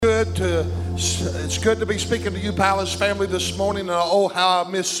It's good to be speaking to you, Palace family, this morning. And oh, how I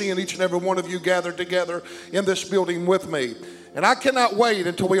miss seeing each and every one of you gathered together in this building with me. And I cannot wait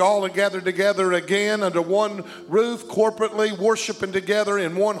until we all are gathered together again under one roof, corporately, worshiping together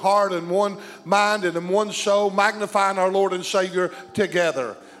in one heart and one mind and in one soul, magnifying our Lord and Savior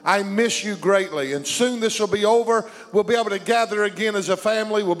together. I miss you greatly, and soon this will be over. We'll be able to gather again as a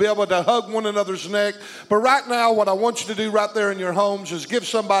family. We'll be able to hug one another's neck. But right now, what I want you to do right there in your homes is give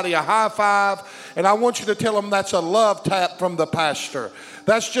somebody a high five, and I want you to tell them that's a love tap from the pastor.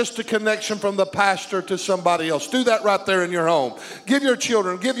 That's just a connection from the pastor to somebody else. Do that right there in your home. Give your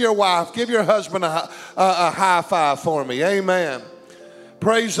children, give your wife, give your husband a high five for me. Amen.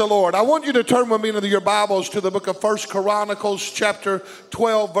 Praise the Lord. I want you to turn with me into your Bibles to the book of 1 Chronicles chapter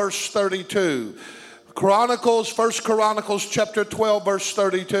 12 verse 32. 1 Chronicles chapter 12 verse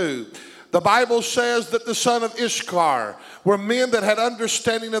 32. The Bible says that the son of Issachar were men that had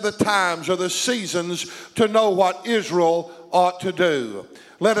understanding of the times or the seasons to know what Israel ought to do.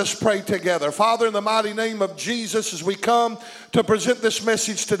 Let us pray together. Father, in the mighty name of Jesus, as we come to present this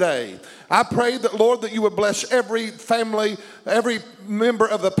message today, I pray that, Lord, that you would bless every family, every member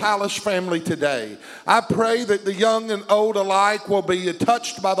of the Palace family today. I pray that the young and old alike will be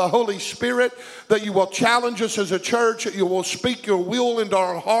touched by the Holy Spirit, that you will challenge us as a church, that you will speak your will into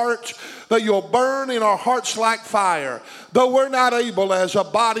our hearts, that you'll burn in our hearts like fire. Though we're not able as a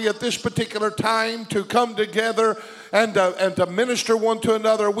body at this particular time to come together and to minister one to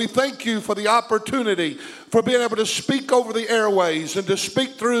another, we thank you for the opportunity for being able to speak over the airways and to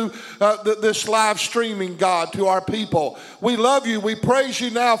speak through this live streaming, God, to our people. We love you. We praise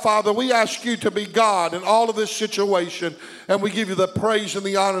you now, Father. We ask you to be God in all of this situation, and we give you the praise and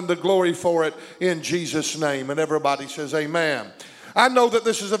the honor and the glory for it in Jesus' name. And everybody says amen. I know that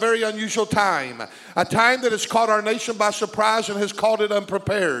this is a very unusual time, a time that has caught our nation by surprise and has caught it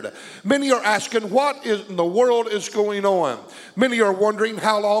unprepared. Many are asking, what in the world is going on? Many are wondering,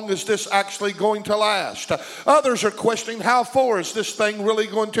 how long is this actually going to last? Others are questioning, how far is this thing really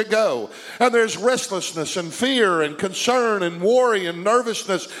going to go? And there's restlessness and fear and concern and worry and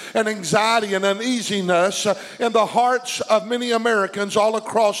nervousness and anxiety and uneasiness in the hearts of many Americans all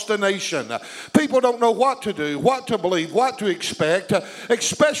across the nation. People don't know what to do, what to believe, what to expect,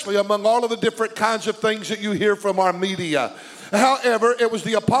 especially among all of the different kinds of things that you hear from our media. However, it was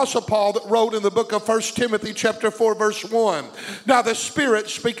the Apostle Paul that wrote in the book of 1 Timothy chapter 4 verse 1. Now the Spirit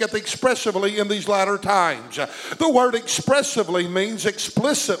speaketh expressively in these latter times. The word expressively means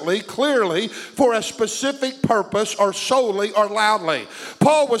explicitly, clearly, for a specific purpose, or solely or loudly.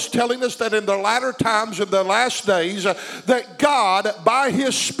 Paul was telling us that in the latter times of the last days, that God, by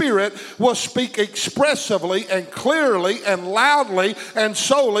His Spirit, will speak expressively and clearly and loudly and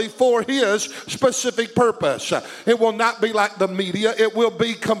solely for His specific purpose. It will not be like the media. It will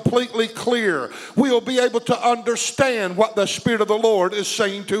be completely clear. We'll be able to understand what the Spirit of the Lord is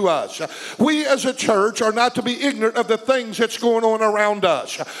saying to us. We as a church are not to be ignorant of the things that's going on around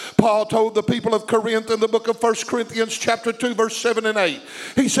us. Paul told the people of Corinth in the book of 1 Corinthians chapter 2 verse 7 and 8.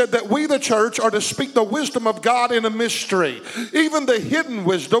 He said that we the church are to speak the wisdom of God in a mystery, even the hidden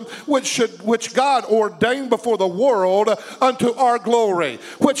wisdom which God ordained before the world unto our glory,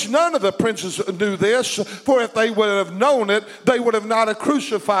 which none of the princes knew this, for if they would have known it, they would have not have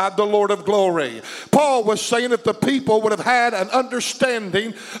crucified the Lord of glory. Paul was saying that the people would have had an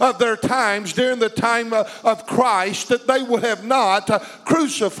understanding of their times during the time of Christ, that they would have not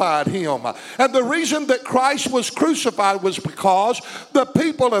crucified him. And the reason that Christ was crucified was because the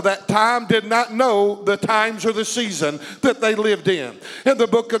people of that time did not know the times or the season that they lived in. In the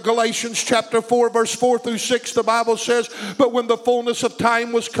book of Galatians chapter 4 verse 4 through 6, the Bible says, but when the fullness of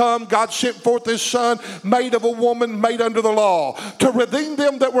time was come, God sent forth His Son, made of a woman, made under the law, to redeem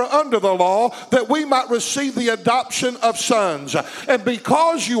them that were under the law, that we might receive the adoption of sons. And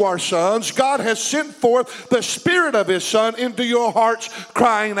because you are sons, God has sent forth the Spirit of His Son into your hearts,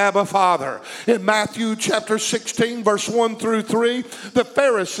 crying, Abba, Father. In Matthew chapter 16 verse 1 through 3, the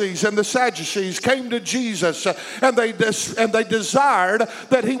Pharisees and the Sadducees came to Jesus, and they desired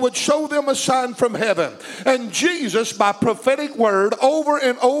that He would show them a sign from heaven. And Jesus, by prophetic word, over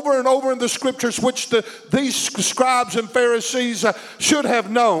and over and over in the scriptures, which these scribes and Pharisees should have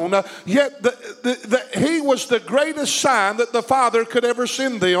known, yet He was the greatest sign that the Father could ever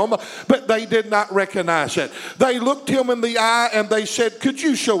send them, but they did not recognize it. They looked Him in the eye and they said, could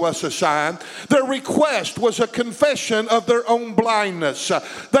you show us a sign? Their request was a confession of their own blindness.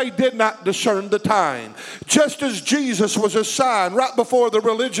 They did not discern the time. Just as Jesus was a sign right before the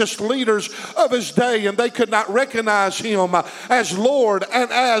religious leaders of His day, and they could not recognize Him as Lord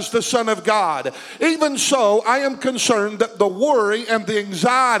and as the Son of God. Even so, I am concerned discern that the worry and the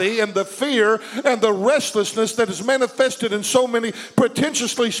anxiety and the fear and the restlessness that is manifested in so many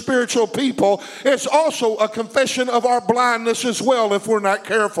pretentiously spiritual people is also a confession of our blindness as well if we're not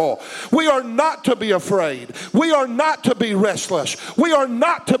careful. We are not to be afraid. We are not to be restless. We are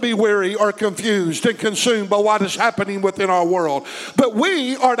not to be weary or confused and consumed by what is happening within our world. But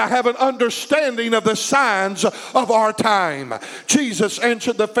we are to have an understanding of the signs of our time. Jesus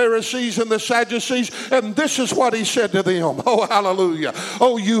answered the Pharisees and the Sadducees, and this is what he said to them. Oh, hallelujah.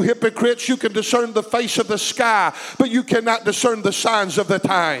 Oh, you hypocrites, you can discern the face of the sky, but you cannot discern the signs of the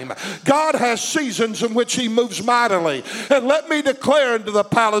time. God has seasons in which he moves mightily. And let me declare into the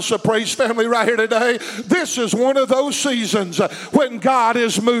Palace of Praise family right here today, this is one of those seasons when God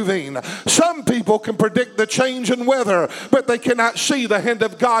is moving. Some people can predict the change in weather, but they cannot see the hand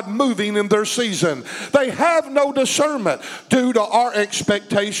of God moving in their season. They have no discernment due to our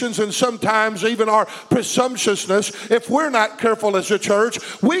expectations and sometimes even our presumptuousness. If we're not careful as a church,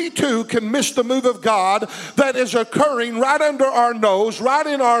 we too can miss the move of God that is occurring right under our nose, right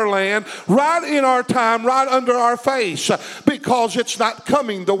in our land, right in our time, right under our face, because it's not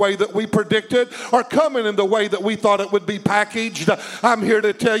coming the way that we predicted or coming in the way that we thought it would be packaged. I'm here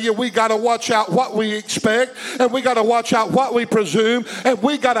to tell you, we got to watch out what we expect, and we got to watch out what we presume, and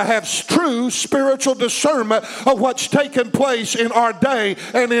we got to have true spiritual discernment of what's taking place in our day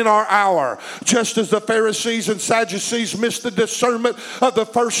and in our hour. Just as the Pharisees and Sadducees missed the discernment of the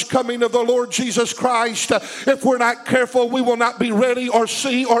first coming of the Lord Jesus Christ, if we're not careful, we will not be ready or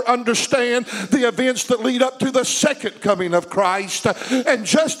see or understand the events that lead up to the second coming of Christ. And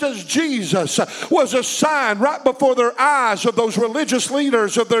just as Jesus was a sign right before their eyes of those religious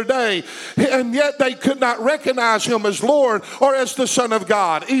leaders of their day, and yet they could not recognize him as Lord or as the Son of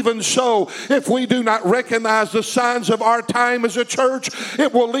God, even so, if we do not recognize the signs of our time as a church,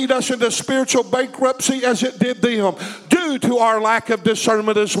 it will lead us into spiritual bankruptcy as it did them, due to our lack of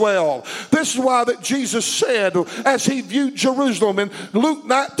discernment as well. This is why that Jesus said, as he viewed Jerusalem in Luke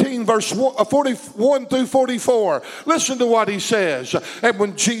 19 verse 41 through 44, listen to what he says. And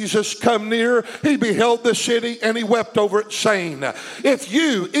when Jesus come near, he beheld the city and he wept over it, saying, if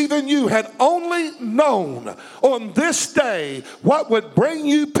you, even you, had only known on this day what would bring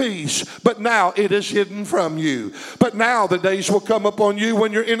you peace, but now it is hidden from you. But now the days will come upon you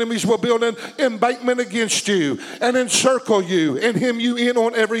when your enemies will build an embankment against you and encircle you and hem you in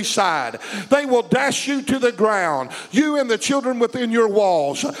on every side. They will dash you to the ground, you and the children within your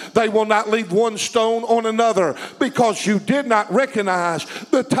walls. They will not leave one stone on another, because you did not recognize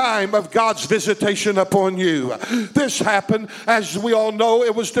the time of God's visitation upon you. This happened, as we all know,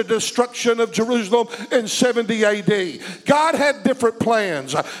 it was the destruction of Jerusalem in 70 AD. God had different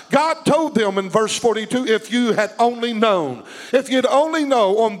plans. God told them in verse 42, if you had only known, if you'd only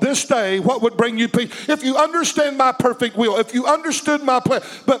know on this day what would bring you peace, if you understand my perfect will, if you understood my plan.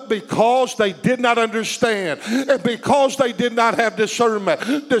 But because they did not understand, and because they did not have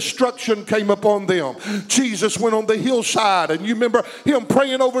discernment, destruction came upon them. Jesus went on the hillside, and you remember him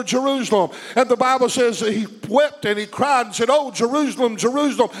praying over Jerusalem, and the Bible says that he wept and he cried and said, oh, Jerusalem,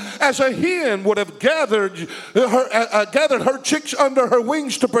 Jerusalem, as a hen would have gathered her chicks under her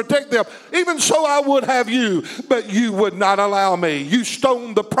wings to protect them, even so I would have you, but you would not allow me. You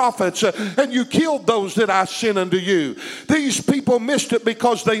stoned the prophets and you killed those that I sent unto you. These people missed it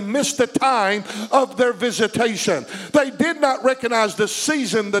because they missed the time of their visitation. They did not recognize the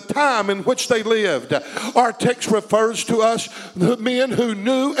season, the time in which they lived. Our text refers to us, the men who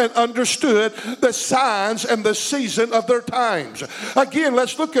knew and understood the signs and the season of their times. Again,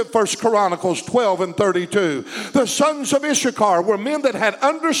 let's look at 1 Chronicles 12 and 32. The sons of Issachar were men that had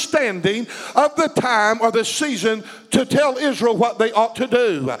understanding of the time or the season to tell Israel what they ought to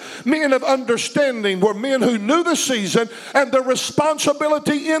do. Men of understanding were men who knew the season and the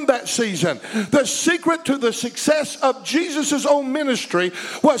responsibility in that season. The secret to the success of Jesus' own ministry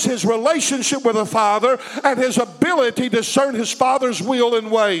was his relationship with the Father and his ability to discern his Father's will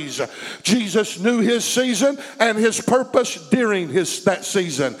and ways. Jesus knew his season and his purpose during that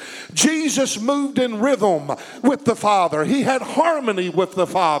season. Jesus moved in rhythm with the Father. He had harmony with the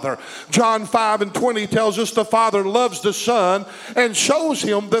Father. John 5 and 20 tells us the Father loves the Son and shows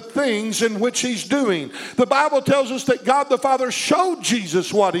him the things in which he's doing. The Bible tells us that God the Father showed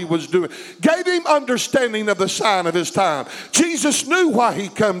Jesus what he was doing, gave him understanding of the sign of his time. Jesus knew why he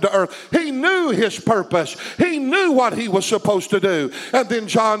come to earth. He knew his purpose. He knew what he was supposed to do. And then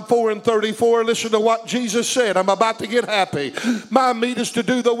John 4 and 34, listen to what Jesus said. I'm about to get happy. My meat is to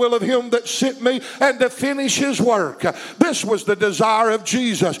do the will of him that sent me and to finish his work. This was the desire of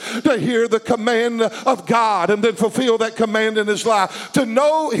Jesus, to hear the command of God and then fulfill that command in his life, to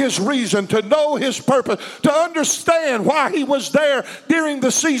know his reason, to know his purpose, to understand understand why he was there during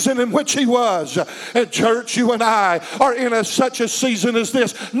the season in which he was. And church, you and I are in such a season as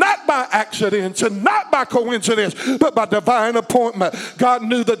this, not by accidents and not by coincidence, but by divine appointment. God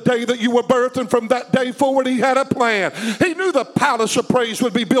knew the day that you were birthed, and from that day forward he had a plan. He knew the palace of praise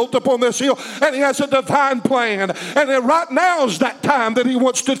would be built upon this hill, and he has a divine plan. And then right now is that time that he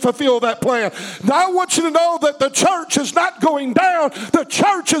wants to fulfill that plan. Now I want you to know that the church is not going down. The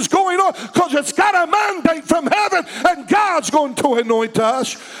church is going on because it's got a mandate from heaven, and God's going to anoint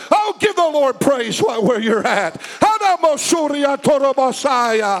us. Oh, give the Lord praise where you're at.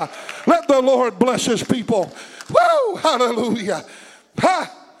 Let the Lord bless his people. Woo, hallelujah.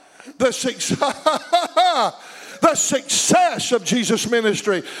 The success of Jesus'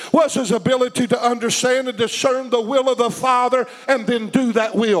 ministry was his ability to understand and discern the will of the Father and then do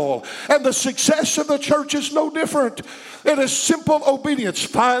that will. And the success of the church is no different. It is simple obedience,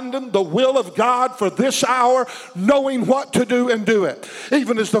 finding the will of God for this hour, knowing what to do and do it.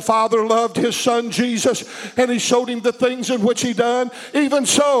 Even as the Father loved his Son Jesus and he showed him the things in which he done, even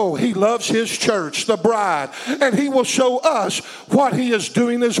so he loves his church, the bride, and he will show us what he is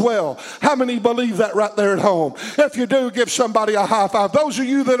doing as well. How many believe that right there at home? If you do, give somebody a high five. Those of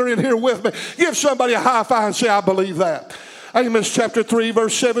you that are in here with me, give somebody a high five and say, I believe that. Amos chapter 3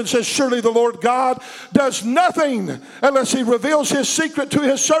 verse 7 says, surely the Lord God does nothing unless he reveals his secret to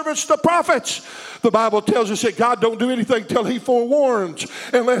his servants, the prophets. The Bible tells us that God don't do anything till he forewarns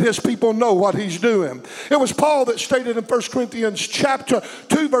and let his people know what he's doing. It was Paul that stated in 1 Corinthians chapter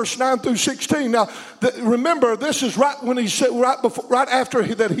 2 verse 9 through 16. Now remember, this is right when he said, right after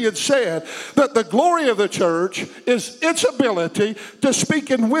that he had said that the glory of the church is its ability to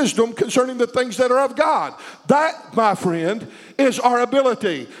speak in wisdom concerning the things that are of God. That, my friend, is our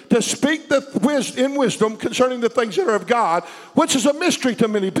ability to speak in wisdom concerning the things that are of God, which is a mystery to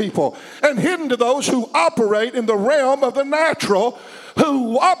many people and hidden to those who operate in the realm of the natural,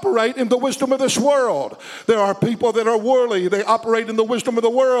 who operate in the wisdom of this world. There are people that are worldly. They operate in the wisdom of the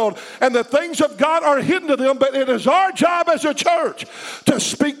world, and the things of God are hidden to them, but it is our job as a church to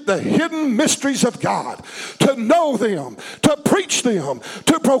speak the hidden mysteries of God, to know them, to preach them,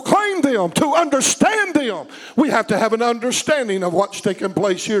 to proclaim them, to understand them. We have to have an understanding of what's taking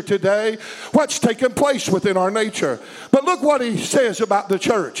place here today, what's taking place within our nature. But look what he says about the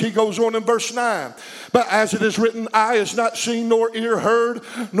church. He goes on in verse 9. But as it is written, eye has not seen nor ear heard,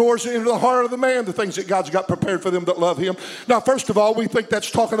 nor is it into the heart of the man the things that God's got prepared for them that love him. Now, first of all, we think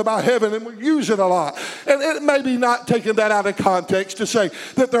that's talking about heaven, and we use it a lot. And it may be not taking that out of context to say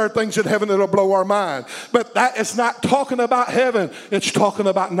that there are things in heaven that will blow our mind. But that is not talking about heaven. It's talking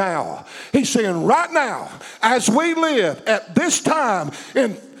about now. He's saying right now, as we live at this time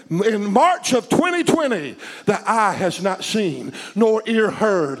in March of 2020, the eye has not seen, nor ear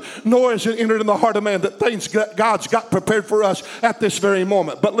heard, nor has it entered in the heart of man that things God's got prepared for us at this very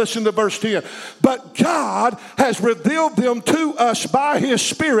moment. But listen to verse 10. But God has revealed them to us by his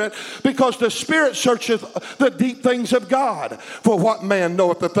Spirit, because the Spirit searcheth the deep things of God. For what man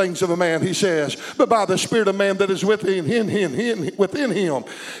knoweth the things of a man, he says, but by the Spirit of man that is within him.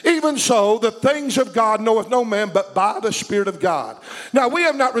 Even so, the things of God knoweth no man, but by the Spirit of God. Now, we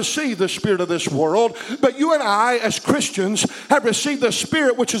have not received the spirit of this world, but you and I as Christians have received the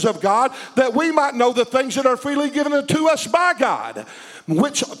Spirit which is of God, that we might know the things that are freely given unto us by God,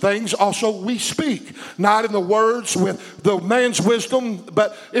 which things also we speak, not in the words with the man's wisdom,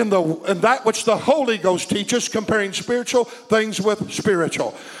 but in that which the Holy Ghost teaches, comparing spiritual things with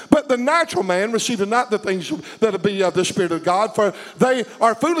spiritual. But the natural man receiveth not the things that be of the Spirit of God, for they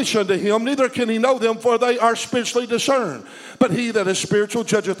are foolish unto him, neither can he know them, for they are spiritually discerned. But he that is spiritual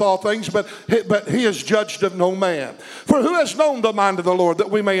judgeth all things, but he is judged of no man. For who has known the mind of the Lord, that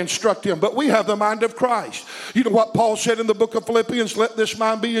we may instruct him? But we have the mind of Christ. You know what Paul said in the book of Philippians, let this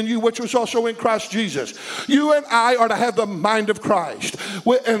mind be in you, which was also in Christ Jesus. You and I are to have the mind of Christ.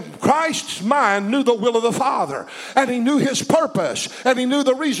 And Christ's mind knew the will of the Father, and he knew his purpose, and he knew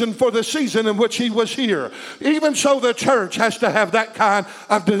the reason for the season in which he was here. Even so, the church has to have that kind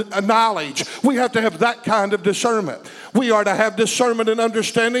of knowledge. We have to have that kind of discernment. We are to have discernment and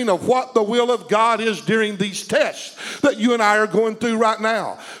understanding of what the will of God is during these tests that you and I are going through right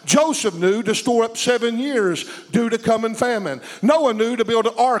now. Joseph knew to store up 7 years due to coming famine. Noah knew knew to build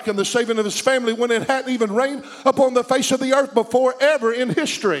an ark and the saving of his family when it hadn't even rained upon the face of the earth before ever in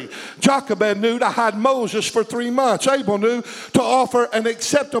history. Jochebed knew to hide Moses for 3 months. Abel knew to offer an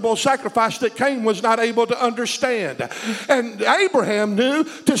acceptable sacrifice that Cain was not able to understand. And Abraham knew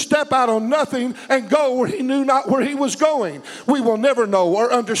to step out on nothing and go where he knew not where he was going. We will never know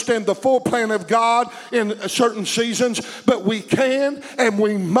or understand the full plan of God in certain seasons, but we can and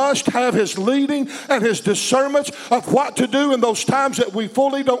we must have his leading and his discernment of what to do in those times that we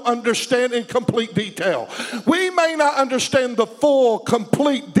fully don't understand in complete detail. We may not understand the full,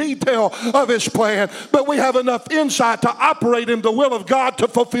 complete detail of his plan, but we have enough insight to operate in the will of God to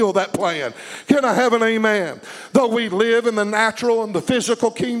fulfill that plan. Can I have an amen? Though we live in the natural and the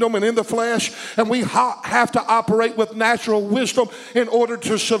physical kingdom and in the flesh, and we have to operate with natural wisdom in order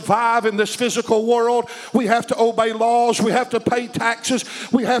to survive in this physical world. We have to obey laws. We have to pay taxes.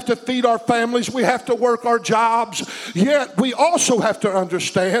 We have to feed our families. We have to work our jobs. Yet we also have to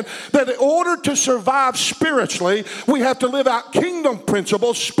understand that in order to survive spiritually, we have to live out kingdom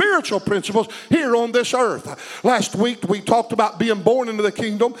principles, spiritual principles here on this earth. Last week we talked about being born into the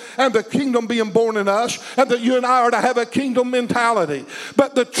kingdom and the kingdom being born in us, and that you and I are to have a kingdom mentality.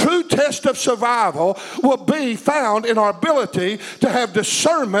 But the true test of survival will be found in our ability to have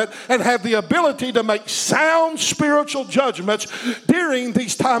discernment and have the ability to make sound spiritual judgments during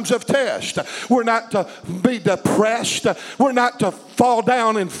these times of test. We're not to be depressed. We're not to fall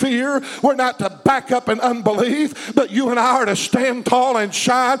down in fear. We're not to back up in unbelief, but you and I are to stand tall and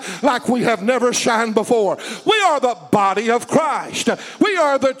shine like we have never shined before. We are the body of Christ. We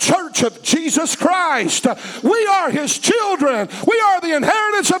are the church of Jesus Christ. We are his children. We are the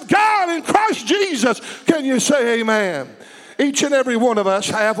inheritance of God in Christ Jesus. Can you say amen? Each and every one of us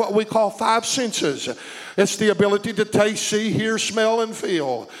have what we call 5 senses. It's the ability to taste, see, hear, smell, and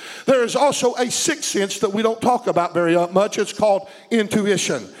feel. There is also a 6th sense that we don't talk about very much. It's called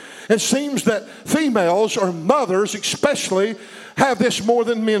intuition. It seems that females or mothers especially have this more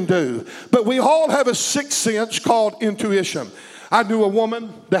than men do. But we all have a 6th sense called intuition. I knew a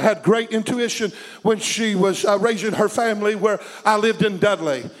woman that had great intuition when she was raising her family where I lived in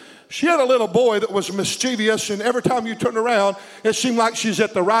Dudley. She had a little boy that was mischievous, and every time you turned around, it seemed like she's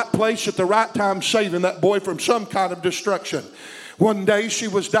at the right place at the right time saving that boy from some kind of destruction. One day she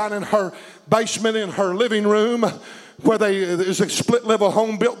was down in her basement in her living room where there's a split-level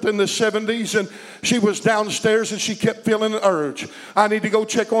home built in the 70s, and she was downstairs and she kept feeling an urge. I need to go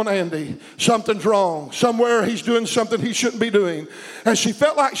check on Andy. Something's wrong. Somewhere he's doing something he shouldn't be doing. And she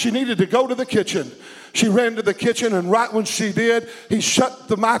felt like she needed to go to the kitchen. She ran to the kitchen, and right when she did, he shut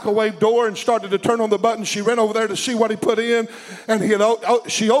the microwave door and started to turn on the button. She ran over there to see what he put in, and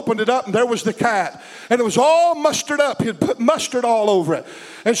she opened it up, and there was the cat. And it was all mustered up. He had put mustard all over it.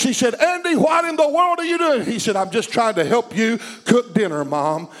 And she said, "Andy, what in the world are you doing?" He said, "I'm just trying to help you cook dinner,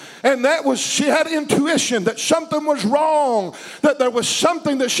 Mom." And she had intuition that something was wrong, that there was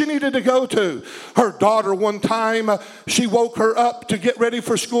something that she needed to go to. Her daughter one time, she woke her up to get ready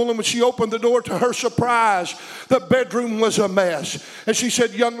for school, and when she opened the door, to her surprise, the bedroom was a mess. And she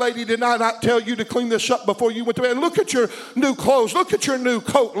said, "Young lady, did I not tell you to clean this up before you went to bed? And look at your new clothes. Look at your new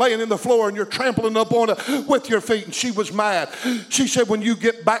coat laying in the floor, and you're trampling up on it with your feet." And she was mad. She said, "When you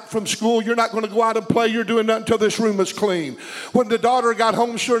get back from school, you're not going to go out and play. You're doing nothing until this room is clean." When the daughter got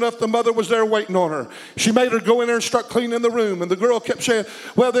home, sure enough, the mother was there waiting on her. She made her go in there and start cleaning the room. And the girl kept saying,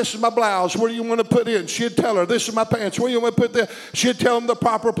 "Well, this is my blouse. Where do you want to put in?" She'd tell her, "This is my pants. Where do you want to put this?" She'd tell them the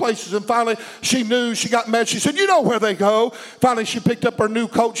proper places. And finally, she knew. She got mad. She said, "You know where they go." Finally, she picked up her new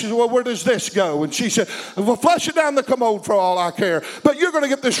coat. She said, "Well, where does this go?" And she said, "Well, flush it down the commode for all I care. But you're going to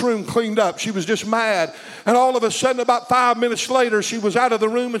get this room cleaned up." She was just mad. And all of a sudden, about 5 minutes later, she was out of the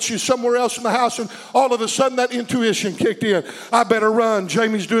room and she was somewhere else in the house. And all of a sudden, that intuition kicked in. "I better run.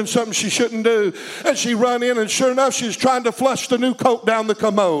 Jamie's doing something she shouldn't do." And she run in, and sure enough, she's trying to flush the new coat down the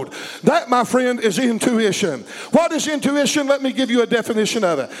commode. That, my friend, is intuition. What is intuition? Let me give you a definition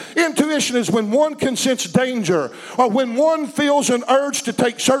of it. Intuition is when one can sense danger, or when one feels an urge to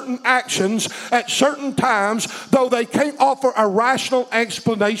take certain actions at certain times, though they can't offer a rational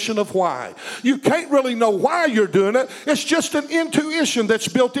explanation of why. You can't really know why you're doing it. It's just an intuition that's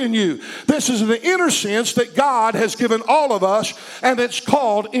built in you. This is the inner sense that God has given all of us, and it's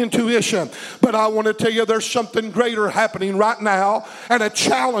called called intuition. But I want to tell you there's something greater happening right now, and a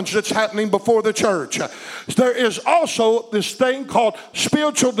challenge that's happening before the church. There is also this thing called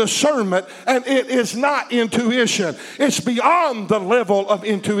spiritual discernment, and it is not intuition. It's beyond the level of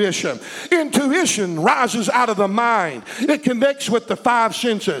intuition. Intuition rises out of the mind. It connects with the five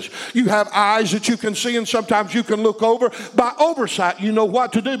senses. You have eyes that you can see, and sometimes you can look over. By oversight, you know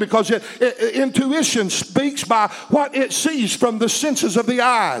what to do, because intuition speaks by what it sees from the senses of the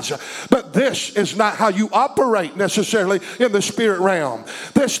eyes. But this is not how you operate necessarily in the spirit realm.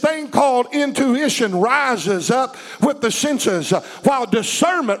 This thing called intuition rises up with the senses, while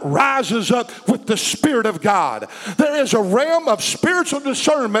discernment rises up with the Spirit of God. There is a realm of spiritual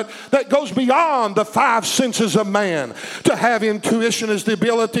discernment that goes beyond the five senses of man. To have intuition is the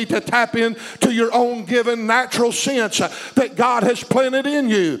ability to tap into your own given natural sense that God has planted in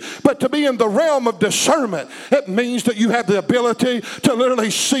you. But to be in the realm of discernment, it means that you have the ability to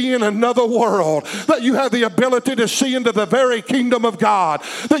literally see in another world, that you have the ability to see into the very kingdom of God,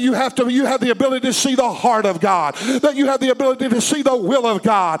 that you have the ability to see the heart of God, that you have the ability to see the will of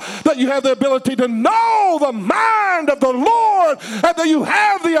God, that you have the ability to know the mind of the Lord, and that you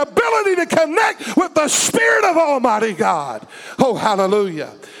have the ability to connect with the Spirit of Almighty God. Oh,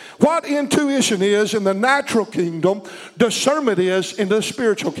 hallelujah. What intuition is in the natural kingdom, discernment is in the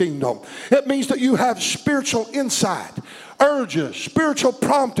spiritual kingdom. It means that you have spiritual insight, urges, spiritual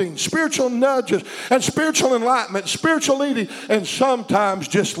prompting, spiritual nudges, and spiritual enlightenment, spiritual leading, and sometimes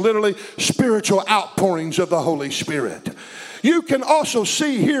just literally spiritual outpourings of the Holy Spirit. You can also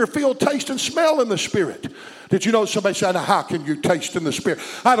see, hear, feel, taste, and smell in the Spirit. Did you know somebody said, how can you taste in the Spirit?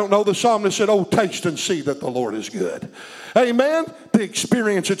 I don't know. The psalmist said, oh, taste and see that the Lord is good. Amen? The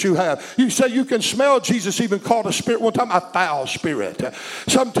experience that you have. You say you can smell. Jesus even called a spirit one time a foul spirit.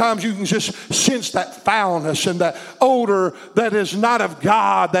 Sometimes you can just sense that foulness and that odor that is not of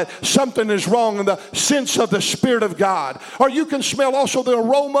God, that something is wrong in the sense of the Spirit of God. Or you can smell also the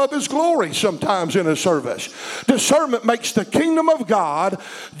aroma of His glory sometimes in a service. Discernment makes the kingdom of God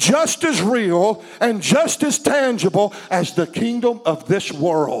just as real and just as tangible as the kingdom of this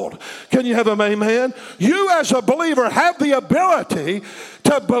world. Can you have an amen? You as a believer have the ability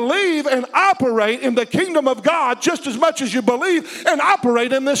to believe and operate in the kingdom of God just as much as you believe and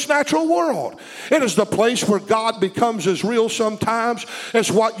operate in this natural world. It is the place where God becomes as real sometimes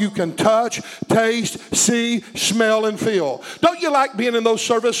as what you can touch, taste, see, smell, and feel. Don't you like being in those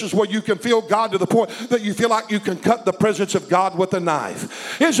services where you can feel God to the point that you feel like you can cut the presence of God with a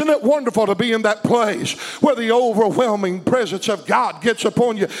knife? Isn't it wonderful to be in that place where the overwhelming presence of God gets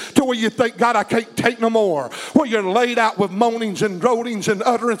upon you to where you think, God, I can't take no more. Where you're laid out with moanings and groanings and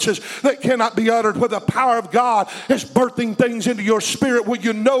utterances that cannot be uttered, where the power of God is birthing things into your spirit, where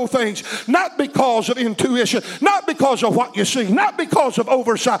you know things not because of intuition, not because of what you see, not because of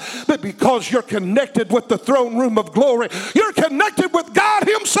oversight, but because you're connected with the throne room of glory. You're connected with God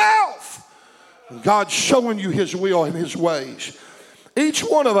Himself. And God's showing you His will and His ways. Each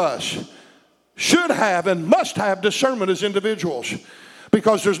one of us should have and must have discernment as individuals.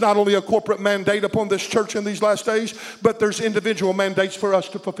 Because there's not only a corporate mandate upon this church in these last days, but there's individual mandates for us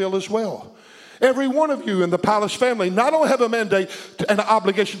to fulfill as well. Every one of you in the Palace family not only have a mandate and an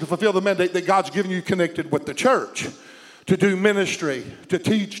obligation to fulfill the mandate that God's given you connected with the church, to do ministry, to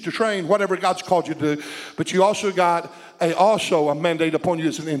teach, to train, whatever God's called you to do, but you also got a mandate upon you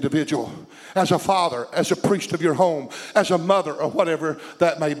as an individual, as a father, as a priest of your home, as a mother, or whatever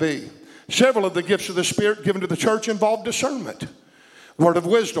that may be. Several of the gifts of the Spirit given to the church involve discernment. Word of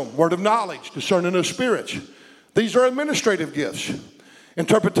wisdom, word of knowledge, discerning of spirits. These are administrative gifts.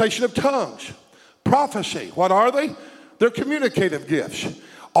 Interpretation of tongues, prophecy. What are they? They're communicative gifts.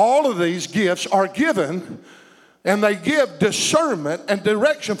 All of these gifts are given, and they give discernment and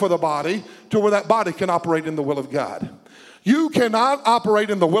direction for the body to where that body can operate in the will of God. You cannot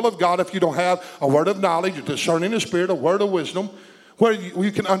operate in the will of God if you don't have a word of knowledge, a discerning of spirit, a word of wisdom, where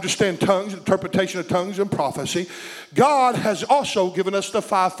you can understand tongues, interpretation of tongues, and prophecy. God has also given us the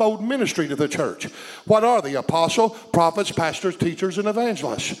fivefold ministry to the church. What are they? Apostle, prophets, pastors, teachers, and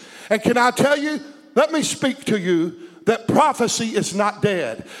evangelists. And can I tell you, let me speak to you that prophecy is not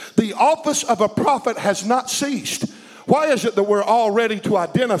dead. The office of a prophet has not ceased. Why is it that we're all ready to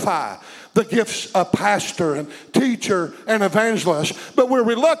identify the gifts of pastor and teacher and evangelist, but we're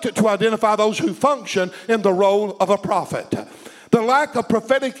reluctant to identify those who function in the role of a prophet? The lack of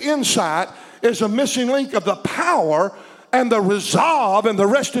prophetic insight is a missing link of the power and the resolve and the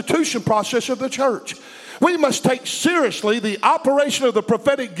restitution process of the church. We must take seriously the operation of the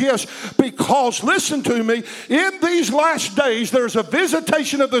prophetic gifts because, listen to me, in these last days there's a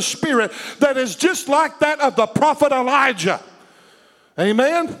visitation of the Spirit that is just like that of the prophet Elijah.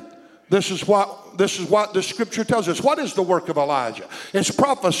 Amen? This is what the scripture tells us. What is the work of Elijah? It's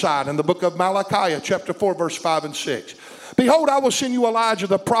prophesied in the book of Malachi, chapter 4, verse 5 and 6. Behold, I will send you Elijah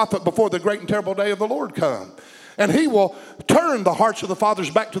the prophet before the great and terrible day of the Lord come. And he will turn the hearts of the fathers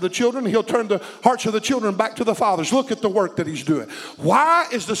back to the children. He'll turn the hearts of the children back to the fathers. Look at the work that he's doing. Why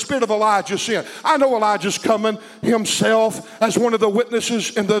is the spirit of Elijah sent? I know Elijah's coming himself as one of the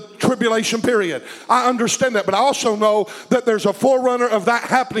witnesses in the tribulation period. I understand that. But I also know that there's a forerunner of that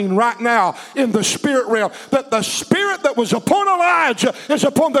happening right now in the spirit realm. That the spirit that was upon Elijah is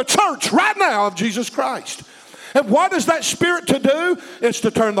upon the church right now of Jesus Christ. And what is that spirit to do? It's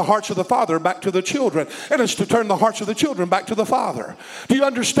to turn the hearts of the father back to the children. And it's to turn the hearts of the children back to the father. Do you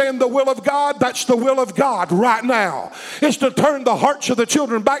understand the will of God? That's the will of God right now. It's to turn the hearts of the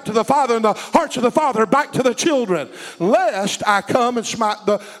children back to the father and the hearts of the father back to the children. Lest I come and smite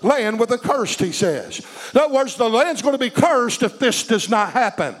the land with a curse, he says. In other words, the land's going to be cursed if this does not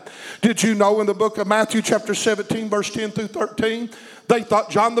happen. Did you know in the book of Matthew chapter 17, verse 10 through 13, they thought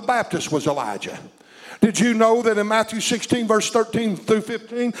John the Baptist was Elijah. Did you know that in Matthew 16, verse 13 through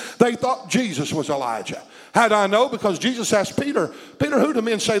 15, they thought Jesus was Elijah? How do I know? Because Jesus asked Peter, Peter, who do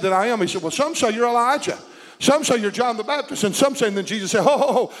men say that I am? He said, well, some say you're Elijah. Some say you're John the Baptist. And some say, and then Jesus said,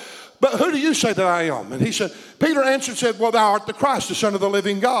 ho, but who do you say that I am? And he said, Peter answered and said, well, thou art the Christ, the Son of the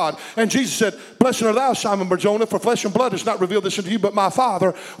living God. And Jesus said, blessed art thou, Simon Bar-Jonah, for flesh and blood has not revealed this unto you, but my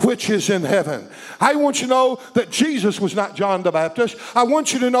Father which is in heaven. I want you to know that Jesus was not John the Baptist. I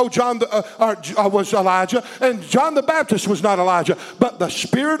want you to know was Elijah, and John the Baptist was not Elijah. But the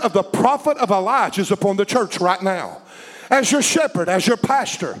spirit of the prophet of Elijah is upon the church right now. As your shepherd, as your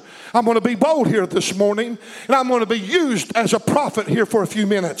pastor, I'm going to be bold here this morning, and I'm going to be used as a prophet here for a few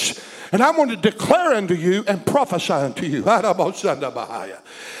minutes. And I'm going to declare unto you and prophesy unto you.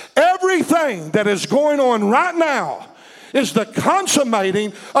 Everything that is going on right now is the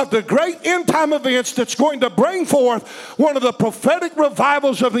consummating of the great end time events that's going to bring forth one of the prophetic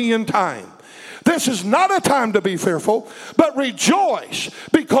revivals of the end time. This is not a time to be fearful, but rejoice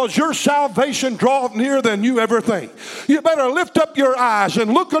because your salvation draweth nearer than you ever think. You better lift up your eyes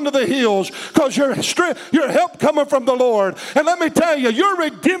and look unto the hills because your help coming from the Lord. And let me tell you, your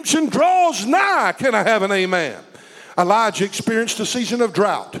redemption draws nigh. Can I have an amen? Elijah experienced a season of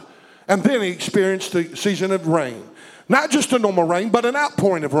drought, and then he experienced the season of rain. Not just a normal rain, but an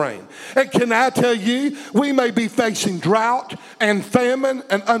outpouring of rain. And can I tell you, we may be facing drought and famine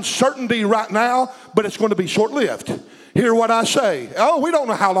and uncertainty right now, but it's going to be short-lived. Hear what I say. Oh, we don't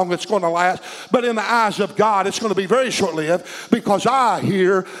know how long it's going to last, but in the eyes of God, it's going to be very short-lived because I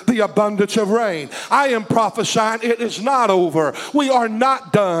hear the abundance of rain. I am prophesying it is not over. We are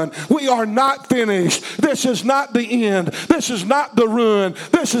not done. We are not finished. This is not the end. This is not the ruin.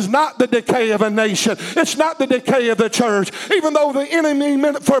 This is not the decay of a nation. It's not the decay of the church, even though the enemy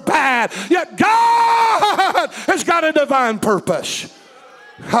meant it for bad. Yet God has got a divine purpose.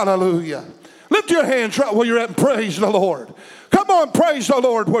 Hallelujah. Lift your hands right where you're at and praise the Lord. Come on, praise the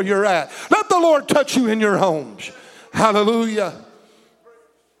Lord where you're at. Let the Lord touch you in your homes. Hallelujah.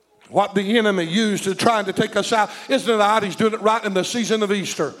 What the enemy used to trying to take us out, isn't it odd? He's doing it right in the season of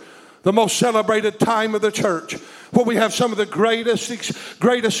Easter, the most celebrated time of the church, where we have some of the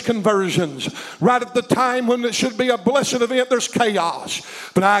greatest conversions. Right at the time when it should be a blessed event, there's chaos.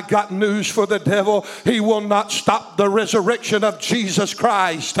 But I got news for the devil. He will not stop the resurrection of Jesus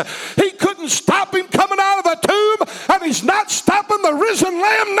Christ. He couldn't stop him coming out of the tomb, and he's not stopping the risen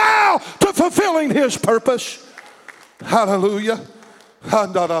Lamb now to fulfilling his purpose. Hallelujah. I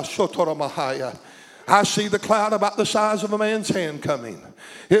see the cloud about the size of a man's hand coming.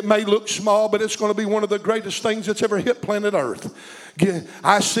 It may look small, but it's going to be one of the greatest things that's ever hit planet Earth.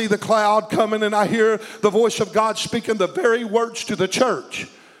 I see the cloud coming, and I hear the voice of God speaking the very words to the church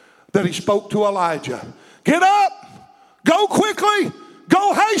that he spoke to Elijah. Get up, go quickly,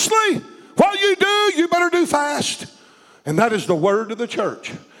 go hastily. What you do, you better do fast. And that is the word of the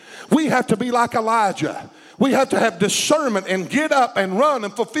church. We have to be like Elijah. We have to have discernment and get up and run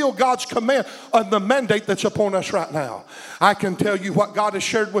and fulfill God's command on the mandate that's upon us right now. I can tell you what God has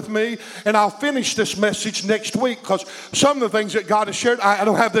shared with me, and I'll finish this message next week because some of the things that God has shared, I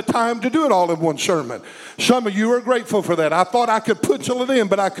don't have the time to do it all in one sermon. Some of you are grateful for that. I thought I could pencil it in,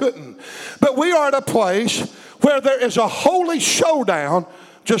 but I couldn't. But we are at a place where there is a holy showdown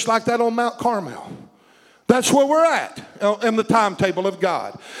just like that on Mount Carmel. That's where we're at in the timetable of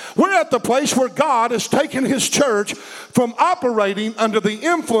God. We're at the place where God has taken his church from operating under the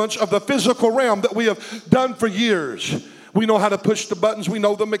influence of the physical realm that we have done for years. We know how to push the buttons. We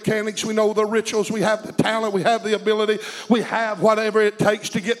know the mechanics. We know the rituals. We have the talent. We have the ability. We have whatever it takes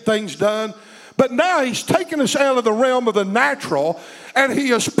to get things done. But now he's taken us out of the realm of the natural, and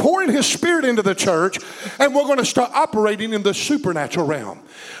he is pouring his Spirit into the church, and we're going to start operating in the supernatural realm.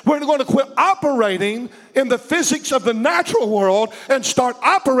 We're going to quit operating in the physics of the natural world and start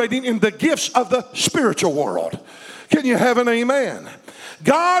operating in the gifts of the spiritual world. Can you have an amen?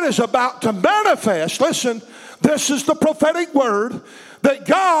 God is about to manifest. Listen, this is the prophetic word, that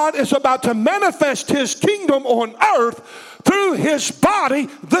God is about to manifest his kingdom on earth through his body,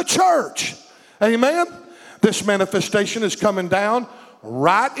 the church. Amen? This manifestation is coming down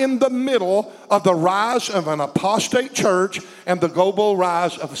right in the middle of the rise of an apostate church and the global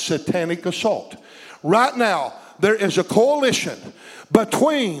rise of satanic assault. Right now, there is a coalition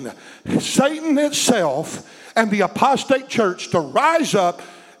between Satan itself and the apostate church to rise up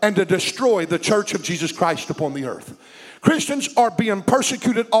and to destroy the church of Jesus Christ upon the earth. Christians are being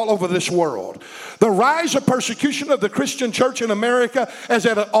persecuted all over this world. The rise of persecution of the Christian church in America is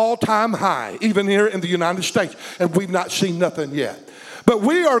at an all-time high, even here in the United States, and we've not seen nothing yet. But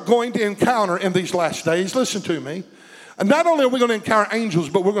we are going to encounter in these last days, listen to me, and not only are we going to encounter angels,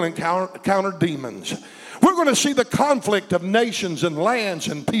 but we're going to encounter demons. We're going to see the conflict of nations and lands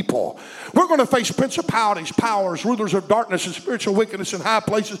and people. We're going to face principalities, powers, rulers of darkness, and spiritual wickedness in high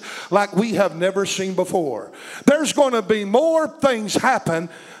places like we have never seen before. There's going to be more things happen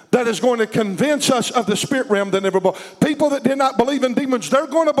that is going to convince us of the spirit realm than ever before. People that did not believe in demons, they're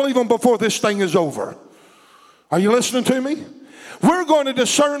going to believe them before this thing is over. Are you listening to me? We're going to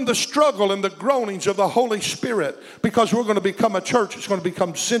discern the struggle and the groanings of the Holy Spirit because we're going to become a church that's going to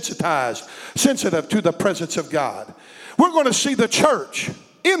become sensitive to the presence of God. We're going to see the church,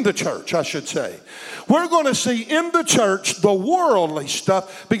 in the church, I should say. We're going to see in the church the worldly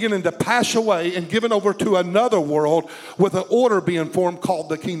stuff beginning to pass away and given over to another world with an order being formed called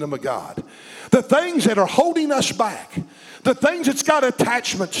the kingdom of God. The things that are holding us back, the things that's got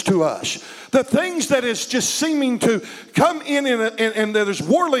attachments to us, the things that is just seeming to come in and there's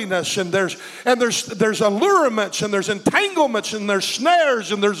worldliness and there's allurements and there's entanglements and there's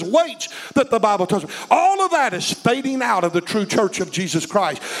snares and there's weights that the Bible tells us. All of that is fading out of the true church of Jesus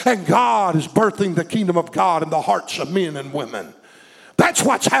Christ. And God is birthing the kingdom of God in the hearts of men and women. That's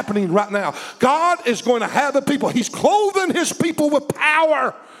what's happening right now. God is going to have the people. He's clothing his people with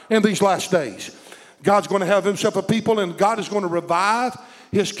power in these last days. God's going to have himself a people, and God is going to revive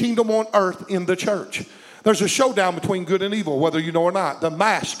his kingdom on earth in the church. There's a showdown between good and evil, whether you know or not. The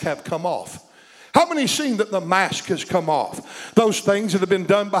mask have come off. How many seen that the mask has come off? Those things that have been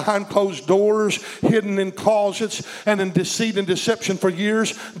done behind closed doors, hidden in closets, and in deceit and deception for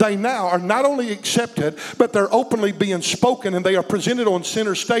years, they now are not only accepted, but they're openly being spoken, and they are presented on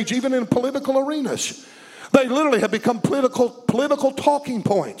center stage, even in political arenas. They literally have become political talking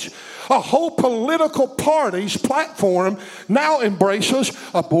points. A whole political party's platform now embraces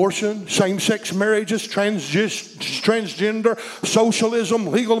abortion, same-sex marriages, transgender, socialism,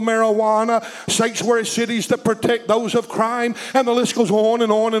 legal marijuana, sanctuary cities that protect those of crime, and the list goes on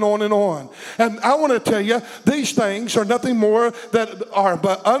and on and on and on. And I want to tell you, these things are nothing more that are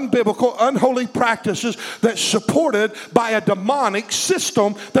but unbiblical, unholy practices that's supported by a demonic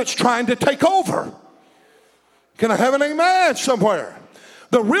system that's trying to take over. Can I have an amen somewhere?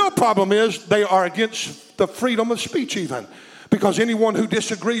 The real problem is they are against the freedom of speech even. Because anyone who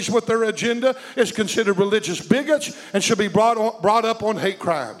disagrees with their agenda is considered religious bigots and should be brought up on hate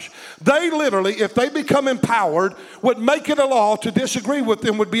crimes. They literally, if they become empowered, would make it a law to disagree with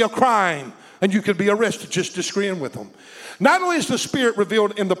them would be a crime. And you could be arrested just disagreeing with them. Not only is the Spirit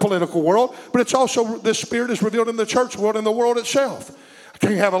revealed in the political world, but it's also the Spirit is revealed in the church world and the world itself.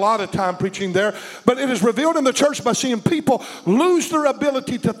 Can't have a lot of time preaching there, but it is revealed in the church by seeing people lose their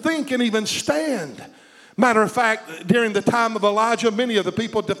ability to think and even stand. Matter of fact, during the time of Elijah, many of the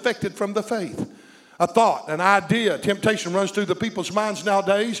people defected from the faith. A thought, an idea, temptation runs through the people's minds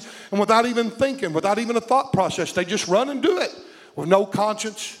nowadays, and without even thinking, without even a thought process, they just run and do it with no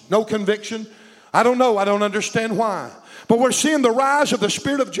conscience, no conviction. I don't know, I don't understand why. But we're seeing the rise of the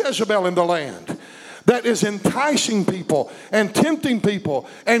spirit of Jezebel in the land. That is enticing people and tempting people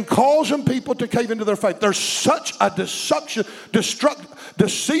and causing people to cave into their faith. There's such a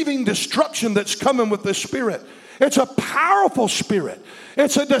deceiving destruction that's coming with this spirit. It's a powerful spirit.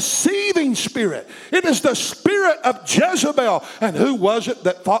 It's a deceiving spirit. It is the spirit of Jezebel. And who was it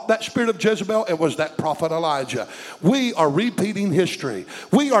that fought that spirit of Jezebel? It was that prophet Elijah. We are repeating history.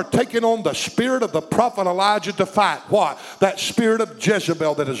 We are taking on the spirit of the prophet Elijah to fight what? That spirit of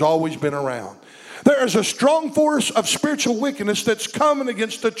Jezebel that has always been around. There is a strong force of spiritual wickedness that's coming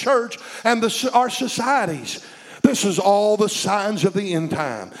against the church and our societies. This is all the signs of the end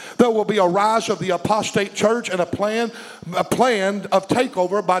time. There will be a rise of the apostate church and a plan of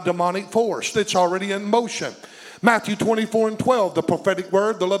takeover by demonic force that's already in motion. Matthew 24:12, the prophetic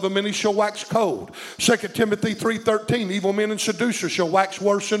word, the love of many shall wax cold. 2 Timothy 3:13, evil men and seducers shall wax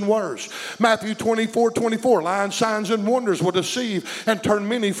worse and worse. Matthew 24:24, lying signs and wonders will deceive and turn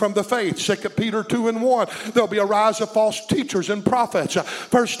many from the faith. 2 Peter 2:1, there'll be a rise of false teachers and prophets.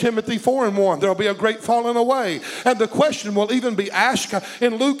 1 Timothy 4:1, there'll be a great falling away. And the question will even be asked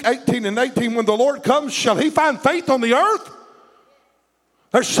in Luke 18:18, when the Lord comes, shall he find faith on the earth?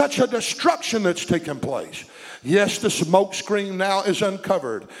 There's such a destruction that's taken place. Yes, the smoke screen now is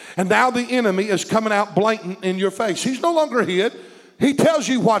uncovered. And now the enemy is coming out blatant in your face. He's no longer hid. He tells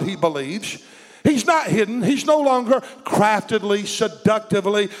you what he believes. He's not hidden. He's no longer craftily,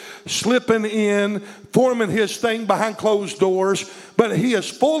 seductively slipping in, forming his thing behind closed doors. But he is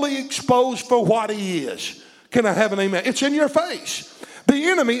fully exposed for what he is. Can I have an amen? It's in your face. The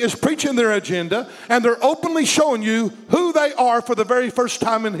enemy is preaching their agenda, and they're openly showing you who they are for the very first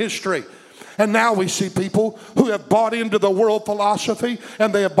time in history. And now we see people who have bought into the world philosophy,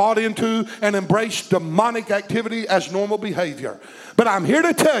 and they have bought into and embraced demonic activity as normal behavior. But I'm here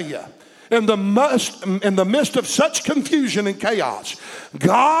to tell you, in the midst of such confusion and chaos,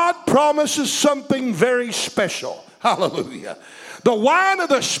 God promises something very special. Hallelujah. The wine of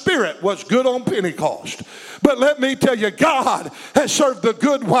the Spirit was good on Pentecost. But let me tell you, God has served the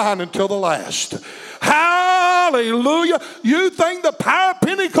good wine until the last. Hallelujah. You think the power of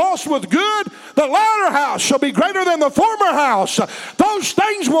Pentecost was good? The latter house shall be greater than the former house. Those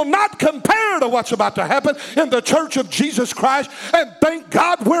things will not compare to what's about to happen in the church of Jesus Christ. And thank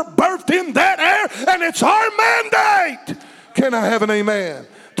God we're birthed in that air, and it's our mandate. Can I have an amen?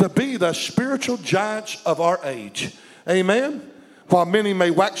 To be the spiritual giants of our age. Amen. While many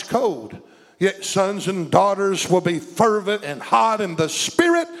may wax cold, yet sons and daughters will be fervent and hot in the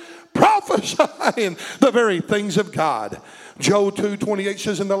Spirit, prophesying the very things of God. Joel 2:28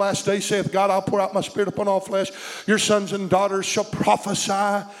 says, in the last day saith God, I'll pour out my Spirit upon all flesh. Your sons and daughters shall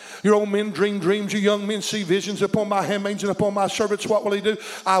prophesy. Your old men dream dreams. Your young men see visions. Upon my handmaids and upon my servants, what will he do?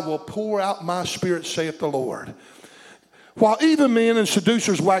 I will pour out my Spirit, saith the Lord. While even men and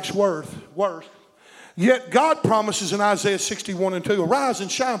seducers wax worse, yet God promises in Isaiah 61:2, arise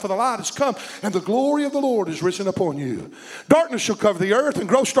and shine, for the light has come, and the glory of the Lord is risen upon you. Darkness shall cover the earth, and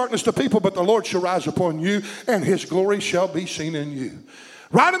gross darkness to people, but the Lord shall rise upon you, and his glory shall be seen in you.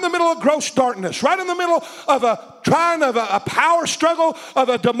 Right in the middle of gross darkness, right in the middle of a power struggle, of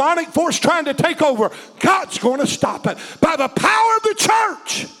a demonic force trying to take over, God's going to stop it by the power of the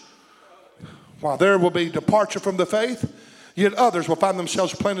church. While there will be departure from the faith, yet others will find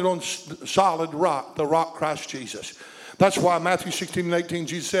themselves planted on solid rock, the rock Christ Jesus. That's why Matthew 16:18,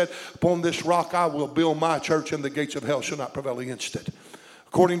 Jesus said, upon this rock I will build my church, and the gates of hell shall not prevail against it.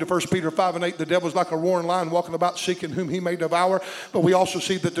 According to 1 Peter 5:8, the devil is like a roaring lion walking about seeking whom he may devour. But we also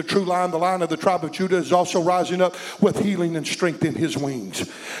see that the true lion, the lion of the tribe of Judah, is also rising up with healing and strength in his wings.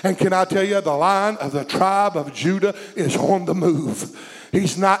 And can I tell you, the lion of the tribe of Judah is on the move.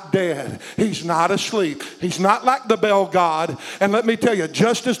 He's not dead. He's not asleep. He's not like the Baal god. And let me tell you,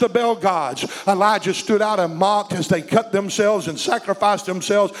 just as the Baal gods, Elijah stood out and mocked as they cut themselves and sacrificed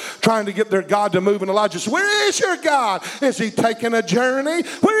themselves trying to get their God to move. And Elijah said, where is your God? Is he taking a journey?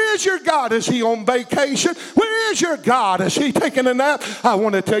 Where is your God? Is he on vacation? Where is your God? Is he taking a nap? I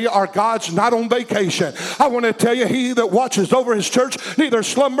want to tell you, our God's not on vacation. I want to tell you, he that watches over his church neither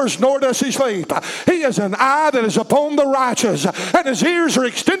slumbers nor does he sleep. He is an eye that is upon the righteous, and his ears are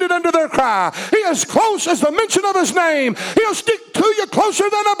extended unto their cry. He is close as the mention of his name. He'll stick to you closer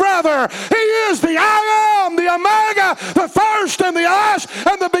than a brother. He is the I am, the Omega, the first and the last,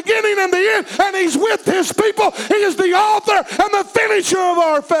 and the beginning and the end. And he's with his people. He is the author and the finisher of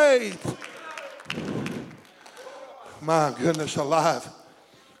our faith. My goodness alive.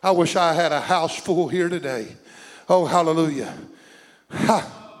 I wish I had a house full here today. Oh, hallelujah.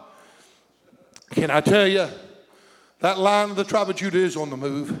 Ha. Can I tell you? That lion of the tribe of Judah is on the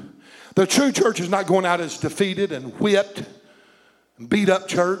move. The true church is not going out as defeated and whipped and beat up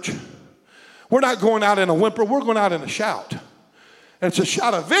church. We're not going out in a whimper. We're going out in a shout. And it's a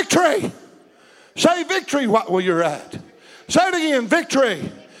shout of victory. Say victory where you're at. Say it again,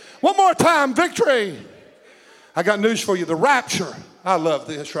 victory. One more time, victory. I got news for you. The rapture. I love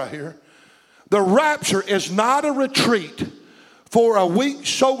this right here. The rapture is not a retreat for a weak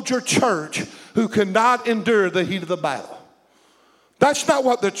soldier church who cannot endure the heat of the battle. That's not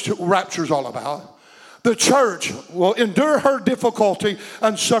what the rapture is all about. The church will endure her difficulty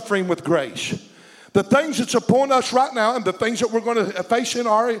and suffering with grace. The things that's upon us right now and the things that we're going to face in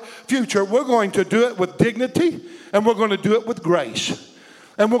our future, we're going to do it with dignity and we're going to do it with grace.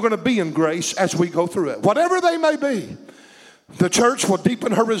 And we're going to be in grace as we go through it. Whatever they may be, the church will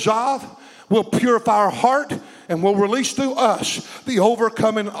deepen her resolve, will purify our heart, and will release through us the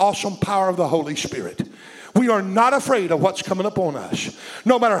overcoming awesome power of the Holy Spirit. We are not afraid of what's coming upon us.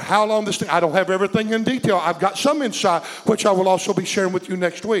 No matter how long this thing, I don't have everything in detail. I've got some insight, which I will also be sharing with you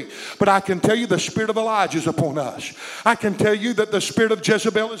next week. But I can tell you the spirit of Elijah is upon us. I can tell you that the spirit of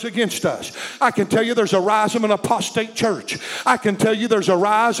Jezebel is against us. I can tell you there's a rise of an apostate church. I can tell you there's a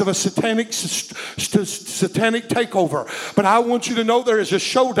rise of a satanic takeover. But I want you to know there is a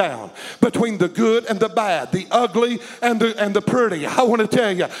showdown between the good and the bad, the ugly and the pretty. I want to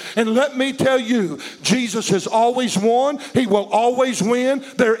tell you, and let me tell you, Jesus has always won. He will always win.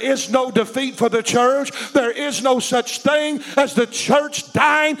 There is no defeat for the church. There is no such thing as the church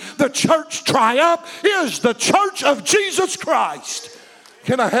dying. The church triumph is the church of Jesus Christ.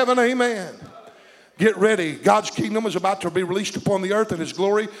 Can I have an amen? Get ready. God's kingdom is about to be released upon the earth and His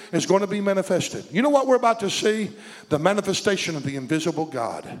glory is going to be manifested. You know what we're about to see? The manifestation of the invisible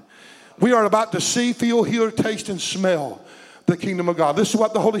God. We are about to see, feel, hear, taste, and smell the kingdom of God. This is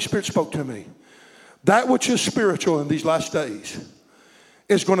what the Holy Spirit spoke to me. That which is spiritual in these last days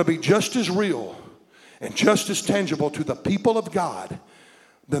is going to be just as real and just as tangible to the people of God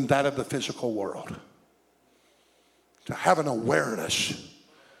than that of the physical world. To have an awareness,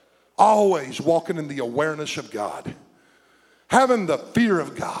 always walking in the awareness of God, having the fear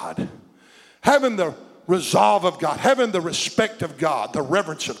of God, having the resolve of God, having the respect of God, the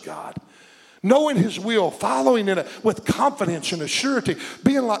reverence of God, knowing His will, following in it with confidence and assurity,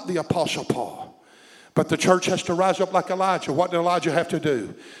 being like the Apostle Paul. But the church has to rise up like Elijah. What did Elijah have to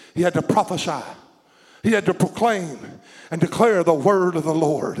do? He had to prophesy. He had to proclaim and declare the word of the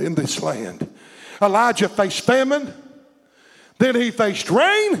Lord in this land. Elijah faced famine. Then he faced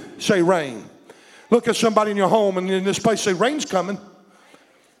rain. Say rain. Look at somebody in your home and in this place, say rain's coming.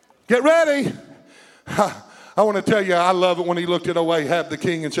 Get ready. I want to tell you, I love it when he looked at Ahab the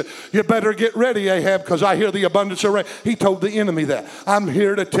king and said, you better get ready, Ahab, because I hear the abundance of rain. He told the enemy that. I'm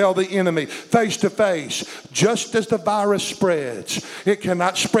here to tell the enemy, face to face, just as the virus spreads, it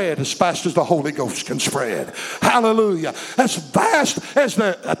cannot spread as fast as the Holy Ghost can spread. Hallelujah. As fast as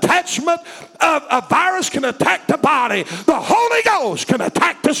the attachment of a virus can attack the body, the Holy Ghost can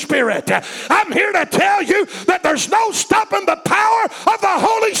attack the spirit. I'm here to tell you that there's no stopping the power of the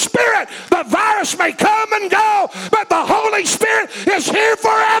Holy Spirit. The virus may come and go, but the Holy Spirit is here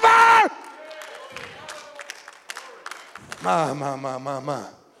forever. My.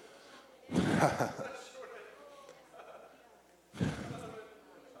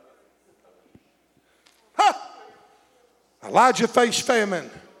 Elijah faced famine,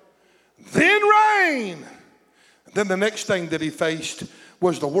 then rain. Then the next thing that he faced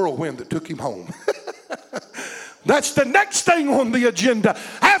was the whirlwind that took him home. That's the next thing on the agenda.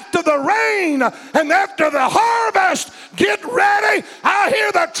 After the rain and after the harvest, get ready. I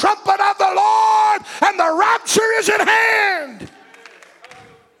hear the trumpet of the Lord and the rapture is at hand.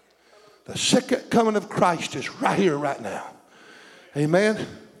 The second coming of Christ is right here, right now. Amen.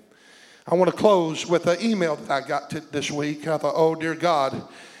 I want to close with an email that I got this week. I thought, oh, dear God,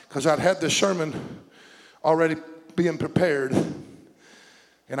 because I'd had this sermon already being prepared.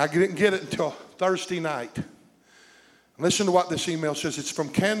 And I didn't get it until Thursday night. Listen to what this email says. It's from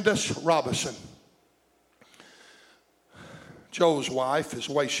Candace Robinson. Joe's wife is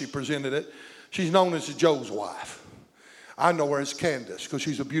the way she presented it. She's known as Joe's wife. I know her as Candace because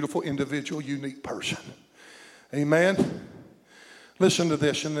she's a beautiful individual, unique person. Amen. Listen to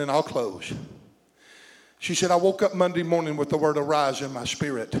this and then I'll close. She said, I woke up Monday morning with the word arise in my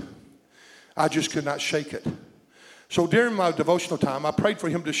spirit. I just could not shake it. So during my devotional time, I prayed for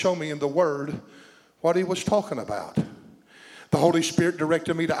him to show me in the word what he was talking about. The Holy Spirit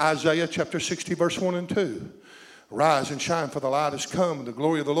directed me to Isaiah chapter 60, verse 1 and 2. Rise and shine, for the light has come, and the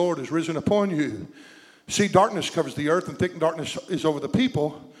glory of the Lord is risen upon you. See, darkness covers the earth, and thick darkness is over the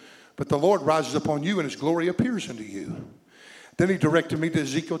people, but the Lord rises upon you, and His glory appears unto you. Then He directed me to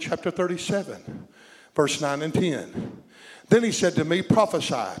Ezekiel chapter 37, verse 9 and 10. Then He said to me,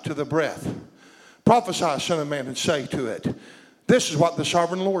 prophesy to the breath. Prophesy, son of man, and say to it, this is what the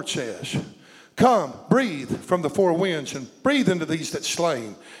sovereign Lord says. Come, breathe from the four winds and breathe into these that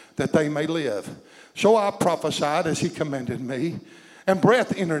slain, that they may live. So I prophesied as He commanded me, and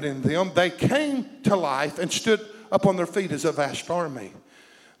breath entered in them. They came to life and stood up on their feet as a vast army.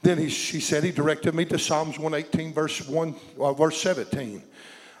 Then she said, He directed me to Psalms 118, verse 17.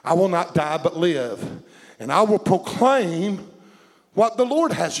 I will not die but live, and I will proclaim what the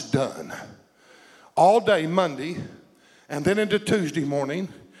Lord has done. all day Monday, and then into Tuesday morning.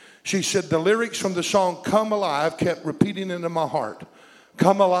 She said the lyrics from the song Come Alive kept repeating into my heart.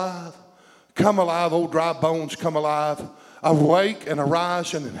 Come alive, oh dry bones, come alive. Awake and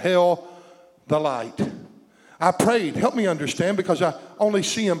arise and inhale the light. I prayed, help me understand, because I only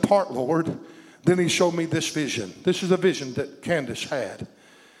see in part, Lord. Then he showed me this vision. This is a vision that Candace had.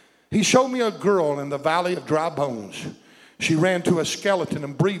 He showed me a girl in the valley of dry bones. She ran to a skeleton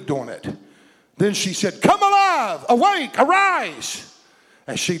and breathed on it. Then she said, come alive, awake, arise.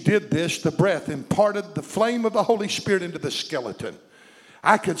 As she did this, the breath imparted the flame of the Holy Spirit into the skeleton.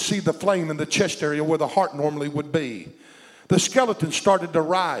 I could see the flame in the chest area where the heart normally would be. The skeleton started to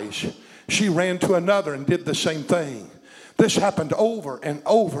rise. She ran to another and did the same thing. This happened over and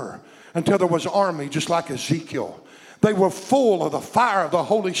over until there was an army just like Ezekiel. They were full of the fire of the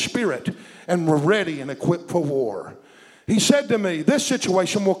Holy Spirit and were ready and equipped for war. He said to me, this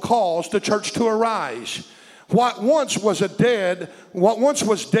situation will cause the church to arise. What once was dead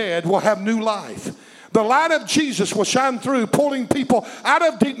will have new life. The light of Jesus will shine through, pulling people out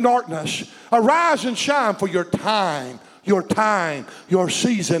of deep darkness. Arise and shine, for your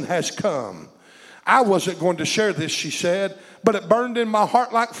season has come. I wasn't going to share this, she said, but it burned in my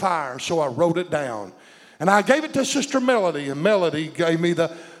heart like fire, so I wrote it down. And I gave it to Sister Melody, and Melody gave me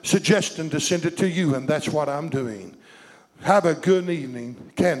the suggestion to send it to you, and that's what I'm doing. Have a good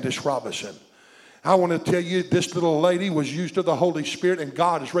evening, Candace Robinson. I want to tell you, this little lady was used of the Holy Spirit, and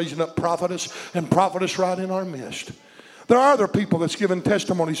God is raising up prophetess and prophetess right in our midst. There are other people that's giving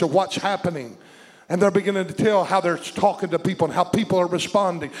testimonies of what's happening, and they're beginning to tell how they're talking to people and how people are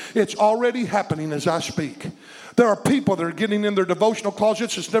responding. It's already happening as I speak. There are people that are getting in their devotional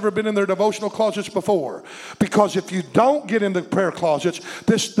closets that's never been in their devotional closets before. Because if you don't get in the prayer closets,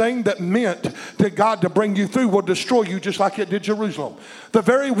 this thing that meant to God to bring you through will destroy you just like it did Jerusalem. The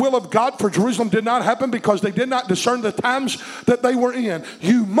very will of God for Jerusalem did not happen because they did not discern the times that they were in.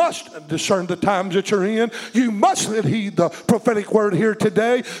 You must discern the times that you're in. You must heed the prophetic word here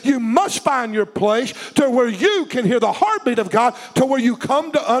today. You must find your place to where you can hear the heartbeat of God, to where you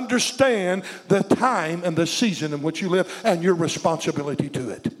come to understand the time and the season in which you live and your responsibility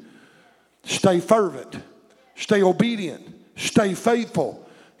to it. Stay fervent. Stay obedient. Stay faithful.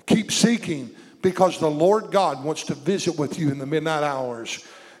 Keep seeking, because the Lord God wants to visit with you in the midnight hours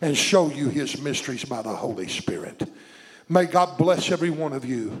and show you his mysteries by the Holy Spirit. May God bless every one of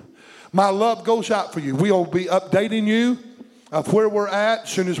you. My love goes out for you. We'll be updating you of where we're at as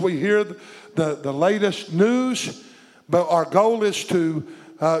soon as we hear the latest news. But our goal is to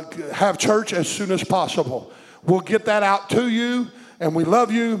have church as soon as possible. We'll get that out to you, and we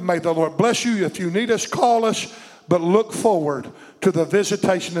love you. May the Lord bless you. If you need us, call us, but look forward to the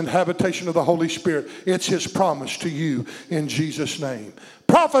visitation and habitation of the Holy Spirit. It's his promise to you in Jesus' name.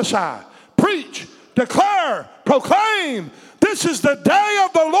 Prophesy, preach, declare, proclaim. This is the day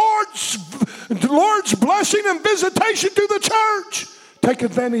of the Lord's blessing and visitation to the church. Take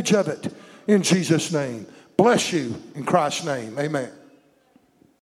advantage of it in Jesus' name. Bless you in Christ's name. Amen.